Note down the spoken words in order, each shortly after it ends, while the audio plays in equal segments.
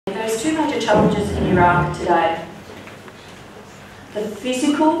two major challenges in Iraq today. The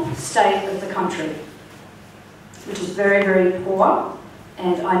physical state of the country, which is very, very poor.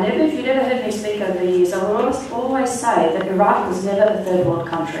 And if you'd ever heard me speak over the years, I would always say that Iraq was never a third world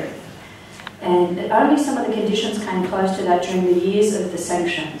country. And only some of the conditions came close to that during the years of the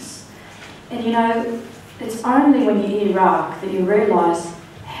sanctions. And you know, it's only when you're in Iraq that you realise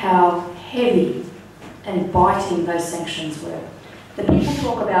how heavy and biting those sanctions were. The people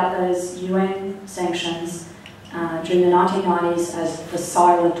talk about those UN sanctions during the 1990s as the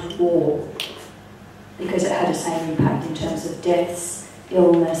silent war, because it had the same impact in terms of deaths,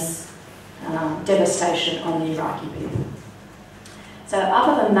 illness, devastation on the Iraqi people. So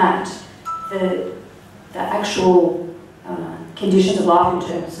other than that, the actual conditions of life in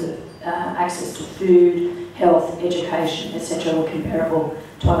terms of access to food, health, education, etc. were comparable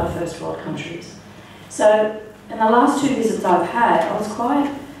to other first world countries. So in the last two visits I've had, I was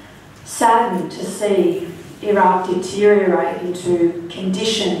quite saddened to see Iraq deteriorate into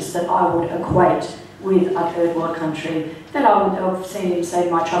conditions that I would equate with a third world country that I would have seen in, say,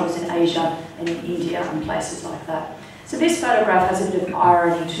 my travels in Asia and in India and places like that. So this photograph has a bit of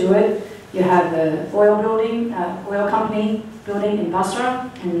irony to it. You have an oil company building in Basra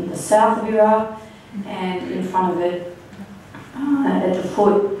in the south of Iraq, and in front of it, at the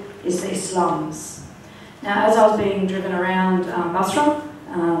foot, is these slums. Now, as I was being driven around Basra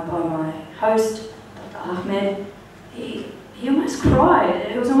by my host, Dr. Ahmed, he almost cried.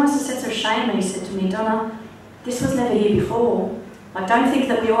 It was almost a sense of shame, and he said to me, "Donna, this was never here before. Like, don't think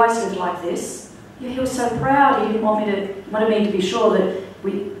that we always lived like this." Yeah, he was so proud. He didn't want wanted me to be sure that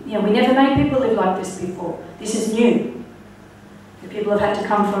we never made people live like this before. This is new. The people have had to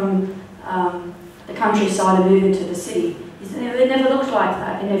come from the countryside and move into the city. It never looked like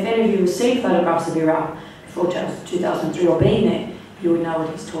that. And if any of you have seen photographs of Iraq before 2003 or been there, you would know what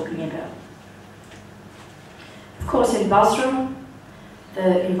he's talking about. Of course, in Basra,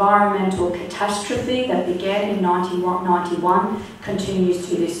 the environmental catastrophe that began in 1991 continues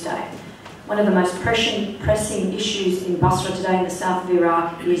to this day. One of the most pressing issues in Basra today in the south of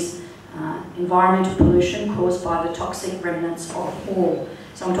Iraq is environmental pollution caused by the toxic remnants of war.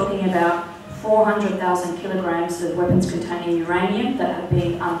 So I'm talking about 400,000 kilograms of weapons containing uranium that have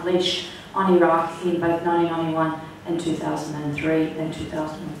been unleashed on Iraq in both 1991 and 2003 and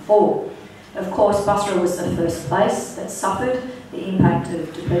 2004. Of course, Basra was the first place that suffered the impact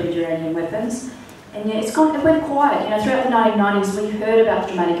of depleted uranium weapons. And yet it went quiet. You know, throughout the 1990s, we heard about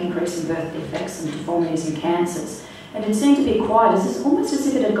the dramatic increase in birth defects and deformities and cancers. And it seemed to be quiet, almost as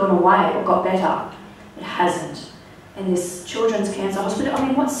if it had gone away or got better. It hasn't. And this children's cancer hospital, I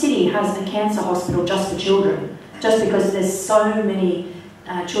mean, what city has a cancer hospital just for children? Just because there's so many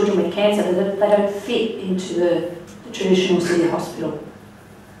children with cancer that they don't fit into the traditional city hospital.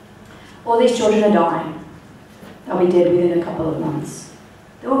 All these children are dying. They'll be dead within a couple of months.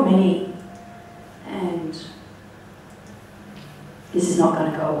 There were many. And this is not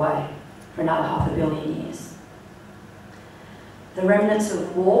going to go away for another 500 million years. The remnants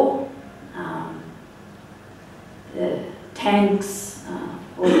of war, the tanks,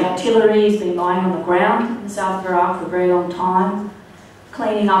 or the artillery has been lying on the ground in the south of Iraq for a very long time.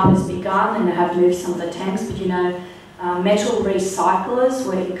 Cleaning up has begun, and they have moved some of the tanks, but you know, metal recyclers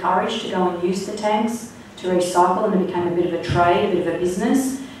were encouraged to go and use the tanks to recycle them. It became a bit of a trade, a bit of a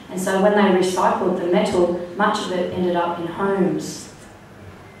business. And so when they recycled the metal, much of it ended up in homes.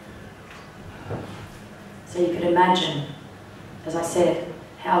 So you could imagine, as I said,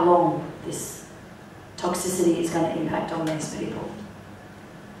 how long this toxicity is going to impact on these people.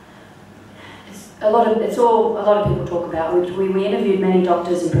 A lot of people talk about. We interviewed many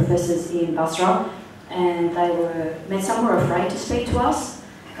doctors and professors in Basra, and some were afraid to speak to us.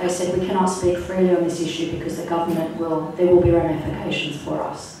 They said, we cannot speak freely on this issue because the government there will be ramifications for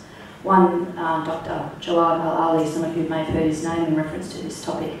us. One, Dr. Jalal Al-Ali, some of you may have heard his name in reference to this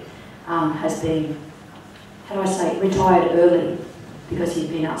topic, has been, retired early because he'd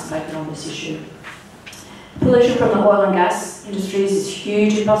been outspoken on this issue. Pollution from the oil and gas industries is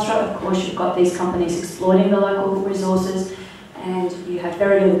huge in Basra. Of course, you've got these companies exploiting the local resources, and you have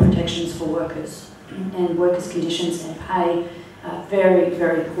very little protections for workers. And workers' conditions and pay are very,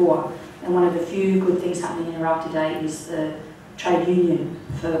 very poor. And one of the few good things happening in Iraq today is the trade union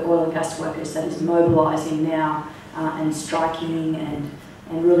for oil and gas workers that is mobilising now and striking and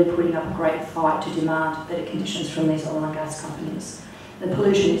really putting up a great fight to demand better conditions from these oil and gas companies. The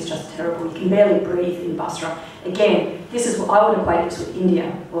pollution is just terrible. You can barely breathe in Basra. Again, this is what I would equate this with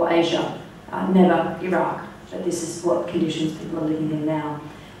India or Asia, never Iraq. But this is what conditions people are living in now.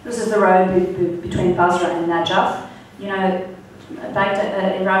 This is the road between Basra and Najaf. You know,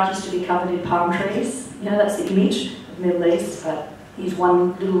 Iraq used to be covered in palm trees. You know, that's the image of the Middle East, but here's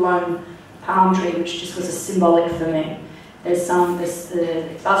one little lone palm tree, which just was a symbolic for me. There's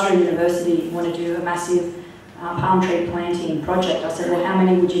the Basra University want to do a massive palm tree planting project. I said, well, how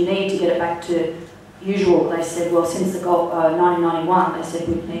many would you need to get it back to usual? They said, well, since the 1991, they said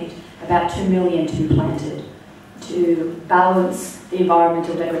we'd need about 2 million to be planted to balance the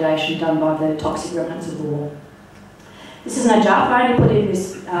environmental degradation done by the toxic remnants of the war. This is Najaf. I only put in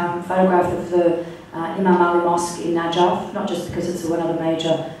this photograph of the Imam Ali Mosque in Najaf, not just because it's one of the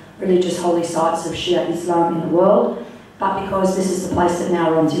major religious holy sites of Shia Islam in the world, but because this is the place that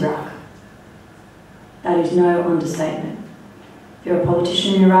now runs Iraq. That is no understatement. If you're a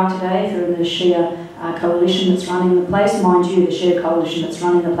politician in Iraq today, if you're in the Shia coalition that's running the place, mind you, the Shia coalition that's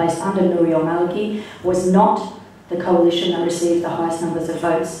running the place under Nouri al-Maliki was not the coalition that received the highest numbers of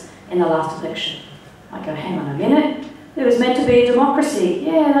votes in the last election. I go, hang on a minute, it was meant to be a democracy.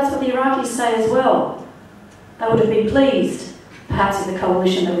 Yeah, that's what the Iraqis say as well. They would have been pleased, perhaps, if the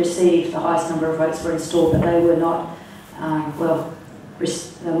coalition that received the highest number of votes were installed, but they were not,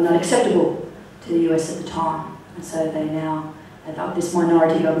 they were not acceptable to the US at the time. And so they now, this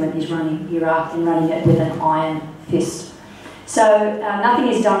minority government is running Iraq and running it with an iron fist. So nothing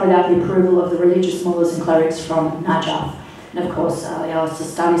is done without the approval of the religious mullahs and clerics from Najaf. And of course,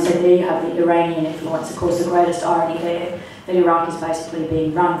 Al-Sistani said there you have the Iranian influence. Of course, the greatest irony there, that Iraq is basically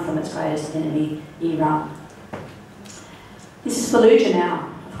being run from its greatest enemy, Iran. This is Fallujah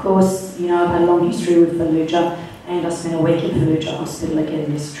now. Of course, you know, I've had a long history with Fallujah, and I spent a week in Fallujah Hospital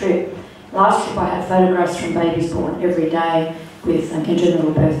again this trip. Last trip I had photographs from babies born every day with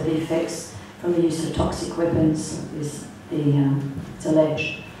congenital birth defects from the use of toxic weapons, it's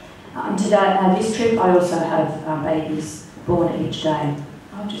alleged. Today, this trip I also have babies born each day.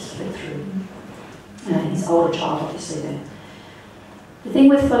 I'll just flip through. His older child obviously there. The thing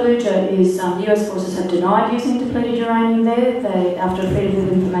with Fallujah is US forces have denied using depleted uranium there. They, after a freedom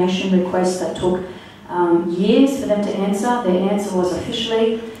of information request that took years for them to answer, their answer was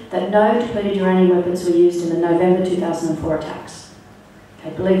officially that no depleted uranium weapons were used in the November 2004 attacks.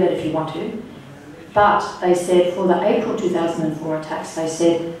 Okay, believe that if you want to. But they said for the April 2004 attacks, they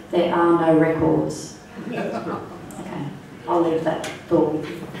said there are no records. Okay, I'll leave that thought with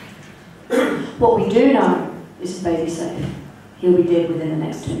you. What we do know is the baby's safe. He'll be dead within the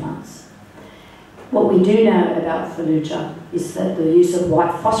next 2 months. What we do know about Fallujah is that the use of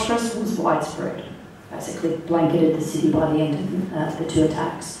white phosphorus was widespread. Basically blanketed the city by the end of the 2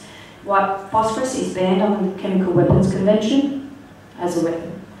 attacks. White phosphorus is banned under the Chemical Weapons Convention as a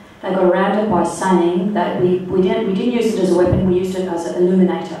weapon. They got around it by saying that we didn't use it as a weapon, we used it as an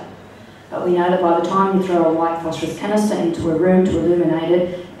illuminator. But we know that by the time you throw a white phosphorus canister into a room to illuminate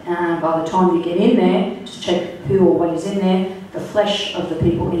it, by the time you get in there to check who or what is in there, the flesh of the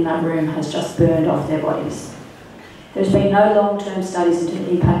people in that room has just burned off their bodies. There's been no long-term studies into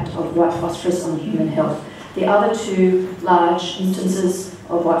the impact of white phosphorus on human health. The other 2 large instances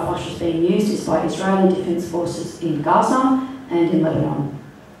of white phosphorus being used is by Israeli Defence Forces in Gaza and in Lebanon.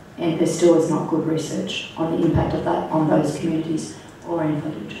 And there still is not good research on the impact of that on those communities or in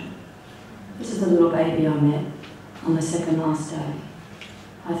Fallujah. This is the little baby I met on the second last day.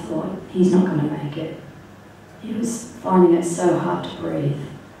 I thought, he's not going to make it. He was finding it so hard to breathe.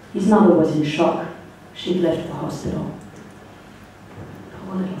 His mother was in shock. She'd left the hospital.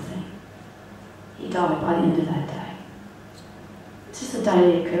 Poor little thing. He died by the end of that day. It's just a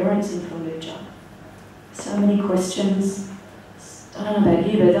daily occurrence in Fallujah. So many questions. I don't know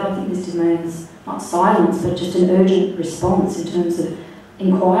about you, but I think this demands not silence, but just an urgent response in terms of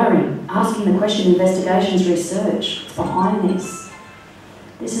inquiring, asking the question, investigations, research. What's behind this?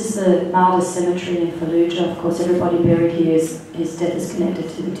 This is the Martyrs Cemetery in Fallujah. Of course, everybody buried here, his death is connected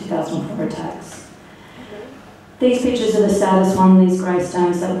to the 2004 attacks. These pictures are the saddest one, these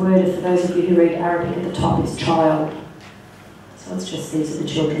gravestones. That word, for those of you who read Arabic at the top, is child. So it's just, these are the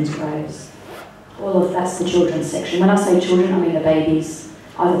children's graves. All of that's the children's section. When I say children, I mean the babies.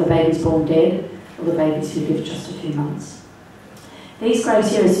 Either the babies born dead or the babies who lived just a few months. These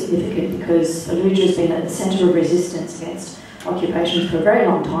graves here are significant because Fallujah has been at the centre of resistance against occupations for a very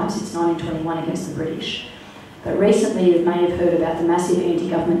long time, since 1921 against the British. But recently you may have heard about the massive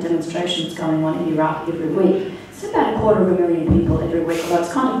anti-government demonstrations going on in Iraq every week. It's about 250,000 people every week, although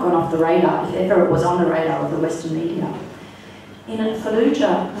it's kind of gone off the radar, if ever it was on the radar of the Western media. In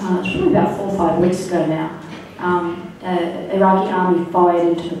Fallujah, it's probably about 4 or 5 weeks ago now, Iraqi army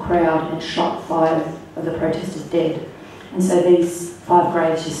fired into the crowd and shot 5 of the protesters dead. And so these 5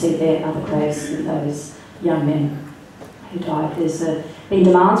 graves you see there are the graves of those young men who died. There's been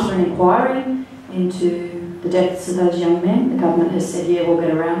demands for an inquiry into the deaths of those young men. The government has said, yeah, we'll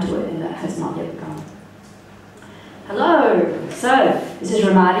get around to it, and that has not yet begun. Hello, so this is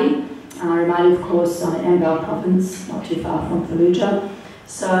Ramadi. Ramadi, of course, Anbar province, not too far from Fallujah.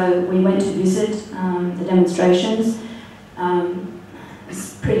 So we went to visit the demonstrations.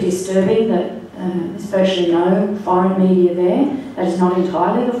 It's pretty disturbing that there's virtually no foreign media there. That is not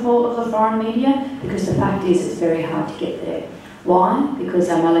entirely the fault of the foreign media, because the fact is it's very hard to get there. Why? Because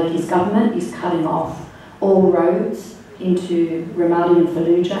our Maliki's government is cutting off all roads into Ramadi and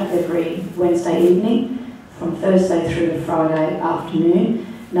Fallujah every Wednesday evening, from Thursday through to Friday afternoon.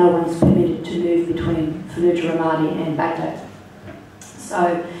 No one's permitted to move between Fallujah, Ramadi and Baghdad.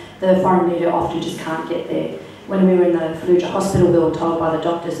 So the foreign media often just can't get there. When we were in the Fallujah hospital, we were told by the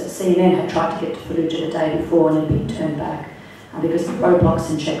doctors that CNN had tried to get to Fallujah the day before and had been turned back because of roadblocks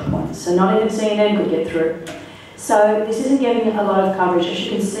and checkpoints. So not even CNN could get through. So this isn't getting a lot of coverage. As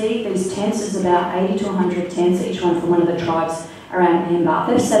you can see, these tents, is about 80 to 100 tents, each one from one of the tribes around Anbar.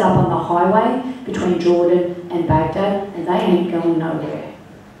 They're set up on the highway between Jordan and Baghdad, and they ain't going nowhere.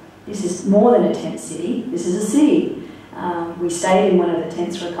 This is more than a tent city, this is a city. We stayed in one of the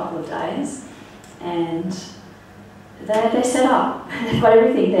tents for a couple of days, and they're set up. They've got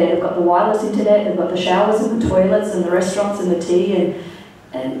everything there. They've got the wireless internet, they've got the showers and the toilets and the restaurants and the tea,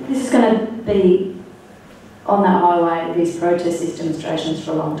 and this is going to be on that highway, these protests, these demonstrations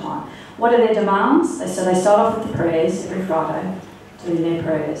for a long time. What are their demands? So they start off with the prayers every Friday, doing their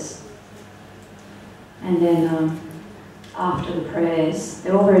prayers. And then after the prayers,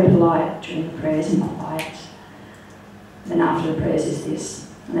 they're all very polite during the prayers and quiet. Then after the prayers is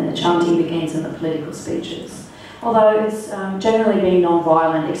this. And then the chanting begins and the political speeches. Although it's generally being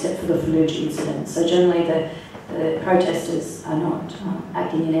non-violent except for the Fallujah incident. So generally the protesters are not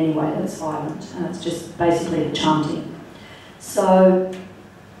acting in any way that's violent. And it's just basically the chanting. So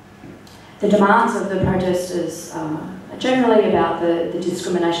the demands of the protesters are generally about the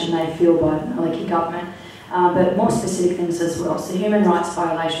discrimination they feel by the Maliki government, but more specific things as well. So human rights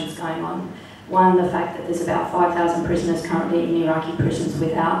violations going on. One, the fact that there's about 5,000 prisoners currently in Iraqi prisons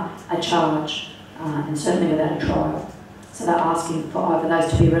without a charge, and certainly without a trial. So they're asking for either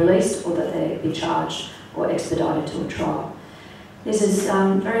those to be released or that they be charged or expedited to a trial. This is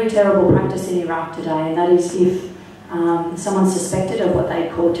very terrible practice in Iraq today, and that is if someone's suspected of what they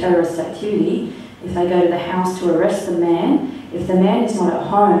call terrorist activity, if they go to the house to arrest the man, if the man is not at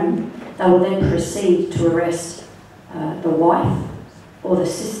home, they will then proceed to arrest the wife or the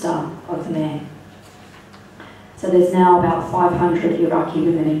sister of the man. So there's now about 500 Iraqi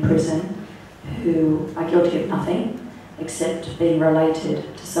women in prison who are guilty of nothing except being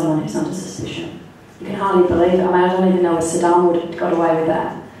related to someone who's under suspicion. You can hardly believe it. I mean, I don't even know if Saddam would have got away with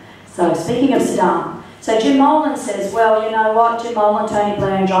that. So speaking of Saddam, so Jim Molan says, well, you know what, Jim Molan, Tony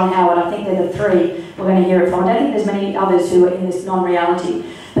Blair and John Howard, I think they're the three we're going to hear it from. I don't think there's many others who are in this non-reality.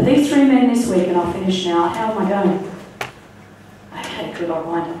 But these three men this week, and I'll finish now, how am I going? Okay, good, I'll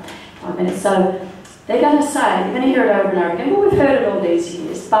wind up 5 minutes. So they're going to say, you're going to hear it over and over again, well, we've heard it all these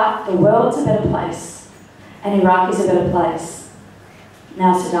years, but the world's a better place, and Iraq is a better place.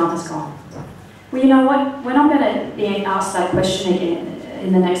 Now Saddam has gone. Well, you know what, when I'm going to be asked that question again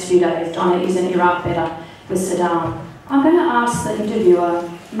in the next few days, Donna, isn't Iraq better with Saddam? I'm going to ask the interviewer,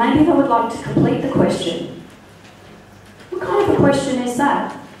 maybe they would like to complete the question. What kind of a question is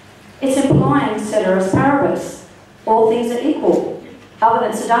that? It's implying ceteris paribus, all things are equal, other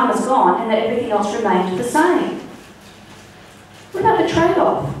than Saddam is gone and that everything else remained the same. What about the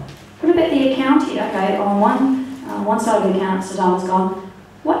trade-off? What about the account here? Okay, on one side of the account, Saddam is gone.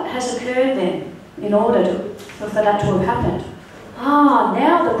 What has occurred then in order for that to have happened?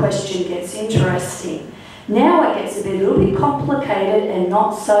 Now the question gets interesting. Now it gets a little bit complicated and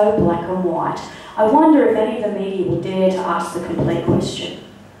not so black and white. I wonder if any of the media will dare to ask the complete question.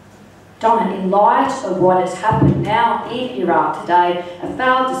 Donna, in light of what has happened now in Iraq today, a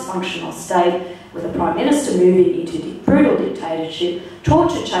failed dysfunctional state with a Prime Minister moving into brutal dictatorship,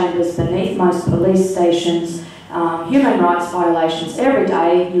 torture chambers beneath most police stations, human rights violations every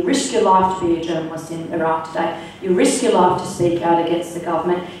day. You risk your life to be a journalist in Iraq today. You risk your life to speak out against the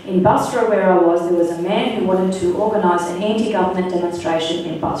government. In Basra, where I was, there was a man who wanted to organise an anti-government demonstration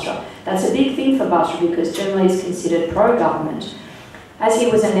in Basra. That's a big thing for Basra because generally it's considered pro-government. As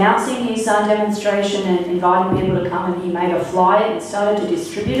he was announcing his demonstration and inviting people to come, and he made a flyer and started to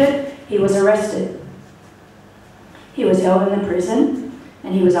distribute it, he was arrested. He was held in the prison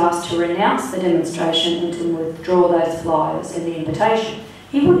and he was asked to renounce the demonstration and to withdraw those flyers and the invitation.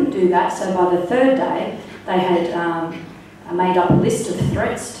 He wouldn't do that, so by the third day they had made up a list of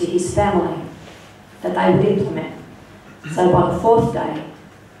threats to his family that they would implement. So by the fourth day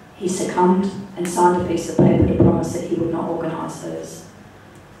he succumbed and signed a piece of paper to promise that he would not organise those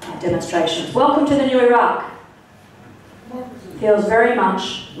demonstrations. Welcome to the new Iraq. Feels very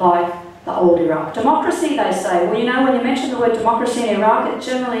much like the old Iraq. Democracy, they say. Well, you know, when you mention the word democracy in Iraq, it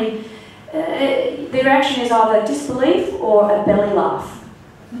generally, the reaction is either disbelief or a belly laugh.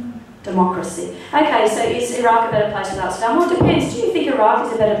 Democracy. Okay, so is Iraq a better place without Saddam? Well, it depends. Do you think Iraq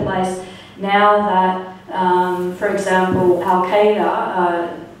is a better place now that, for example,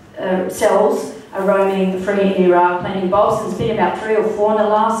 Al-Qaeda cells are roaming free in Iraq, planting bombs? There's been about 3 or 4 in the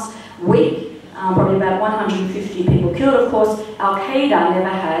last week. Probably about 150 people killed. Of course, Al-Qaeda never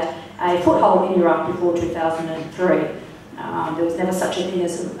had a foothold in Iraq before 2003. There was never such a thing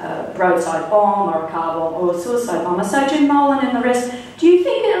as a roadside bomb or a car bomb or a suicide bomber. So Jim Molan and the rest, do you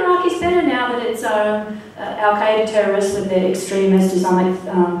think Iraq is better now that it's Al-Qaeda terrorists with their extremist Islamic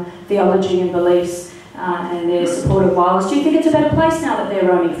theology and beliefs and their support of violence? Do you think it's a better place now that they're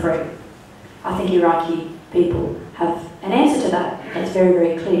roaming free? I think Iraqi people have an answer to that. That's very,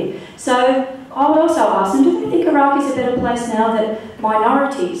 very clear. So I would also ask them, do they think Iraq is a better place now that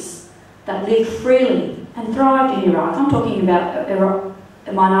minorities that live freely and thrived in Iraq, I'm talking about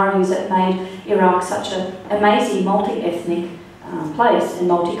minorities that made Iraq such an amazing multi-ethnic place and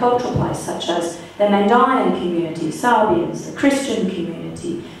multicultural place, such as the Mandaean community, Serbians, the Christian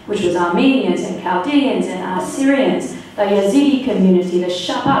community, which was Armenians and Chaldeans and Assyrians, the Yazidi community, the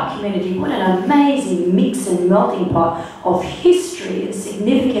Shabak community. What an amazing mix and melting pot of history and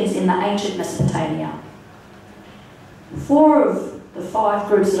significance in the ancient Mesopotamia. 4 of the 5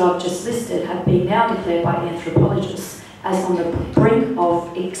 groups that I've just listed have been now declared by anthropologists as on the brink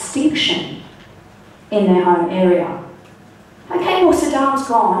of extinction in their home area. Okay, well, Saddam's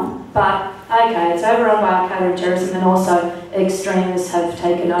gone, but okay, it's overrun by Al-Qaeda and terrorism, and also extremists have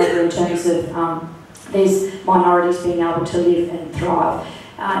taken over in terms of these minorities being able to live and thrive.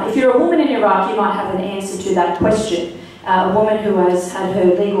 If you're a woman in Iraq, you might have an answer to that question. A woman who has had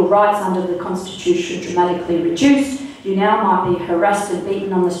her legal rights under the constitution dramatically reduced. You now might be harassed and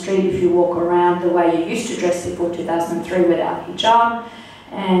beaten on the street if you walk around the way you used to dress before 2003 without hijab,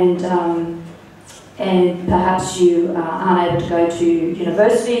 and perhaps you aren't able to go to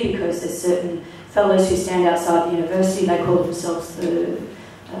university because there's certain fellows who stand outside the university. They call themselves the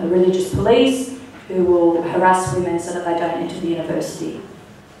religious police, who will harass women so that they don't enter the university.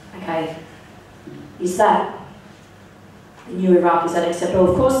 Okay, is that the new Iraq? Is that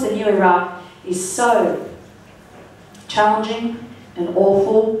acceptable? Of course, the new Iraq is so challenging and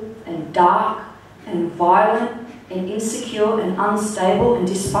awful and dark and violent and insecure and unstable and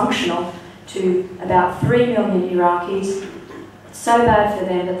dysfunctional to about 3 million Iraqis. It's so bad for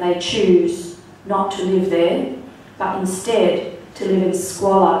them that they choose not to live there, but instead to live in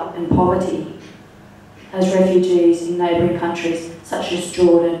squalor and poverty as refugees in neighbouring countries such as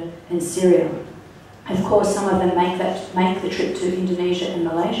Jordan and Syria. Of course, some of them make the trip to Indonesia and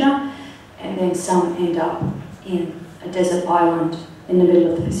Malaysia, and then some end up in a desert island in the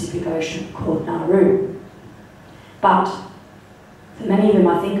middle of the Pacific Ocean called Nauru. But for many of them,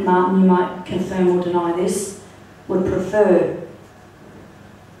 I think, Martin, you might confirm or deny this, would prefer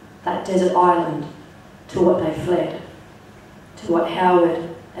that desert island to what they fled, to what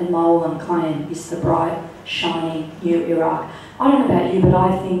Howard and Molan claim is the bright, shining new Iraq. I don't know about you, but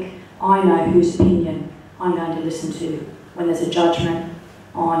I think I know whose opinion I'm going to listen to when there's a judgment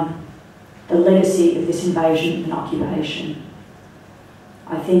on the legacy of this invasion and occupation.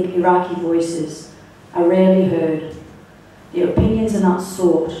 I think Iraqi voices are rarely heard. Their opinions are not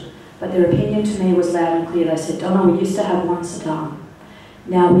sought, but their opinion to me was loud and clear. They said, Donna, we used to have one Saddam.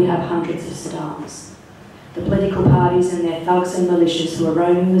 Now we have hundreds of Saddams. The political parties and their thugs and militias who are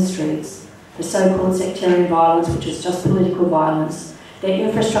roaming the streets, the so-called sectarian violence, which is just political violence, their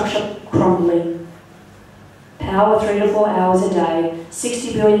infrastructure crumbling, power 3 to 4 hours a day,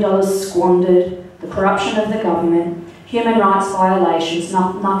 $60 billion squandered, the corruption of the government, human rights violations,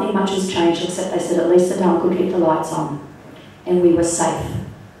 nothing much has changed except they said at least Saddam could keep the lights on and we were safe.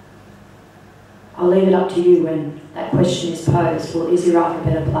 I'll leave it up to you when that question is posed. Well, is Iraq a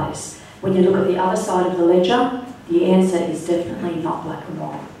better place? When you look at the other side of the ledger, the answer is definitely not black and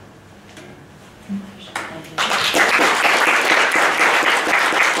white.